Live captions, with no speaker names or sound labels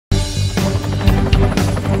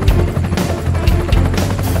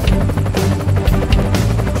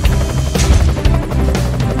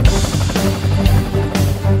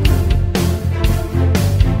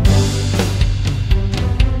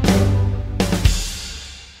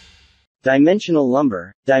Dimensional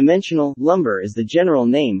lumber. Dimensional lumber is the general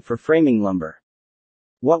name for framing lumber.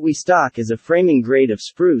 What we stock is a framing grade of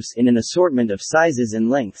spruce in an assortment of sizes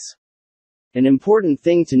and lengths. An important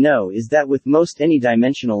thing to know is that with most any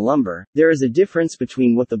dimensional lumber, there is a difference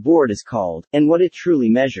between what the board is called, and what it truly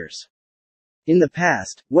measures. In the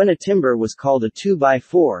past, when a timber was called a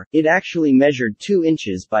 2x4, it actually measured 2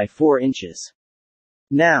 inches by 4 inches.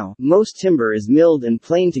 Now, most timber is milled and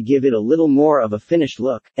planed to give it a little more of a finished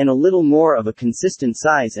look, and a little more of a consistent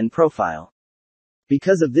size and profile.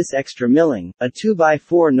 Because of this extra milling, a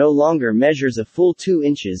 2x4 no longer measures a full 2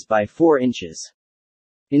 inches by 4 inches.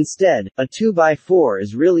 Instead, a 2x4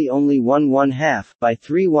 is really only 1/1/2 by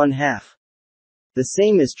 3/1/2. The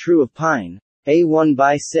same is true of pine. A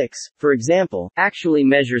 1x6, for example, actually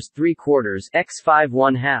measures 3/4 x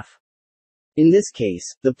 5/1/2. In this case,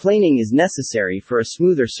 the planing is necessary for a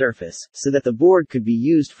smoother surface, so that the board could be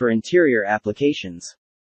used for interior applications.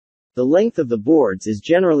 The length of the boards is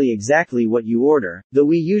generally exactly what you order, though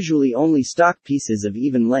we usually only stock pieces of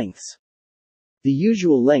even lengths. The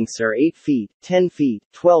usual lengths are 8 feet, 10 feet,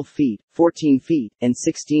 12 feet, 14 feet, and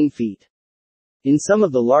 16 feet. In some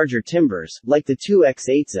of the larger timbers, like the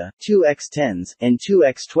 2x8s, 2x10s, and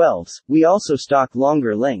 2x12s, we also stock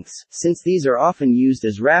longer lengths, since these are often used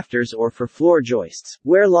as rafters or for floor joists,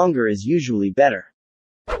 where longer is usually better.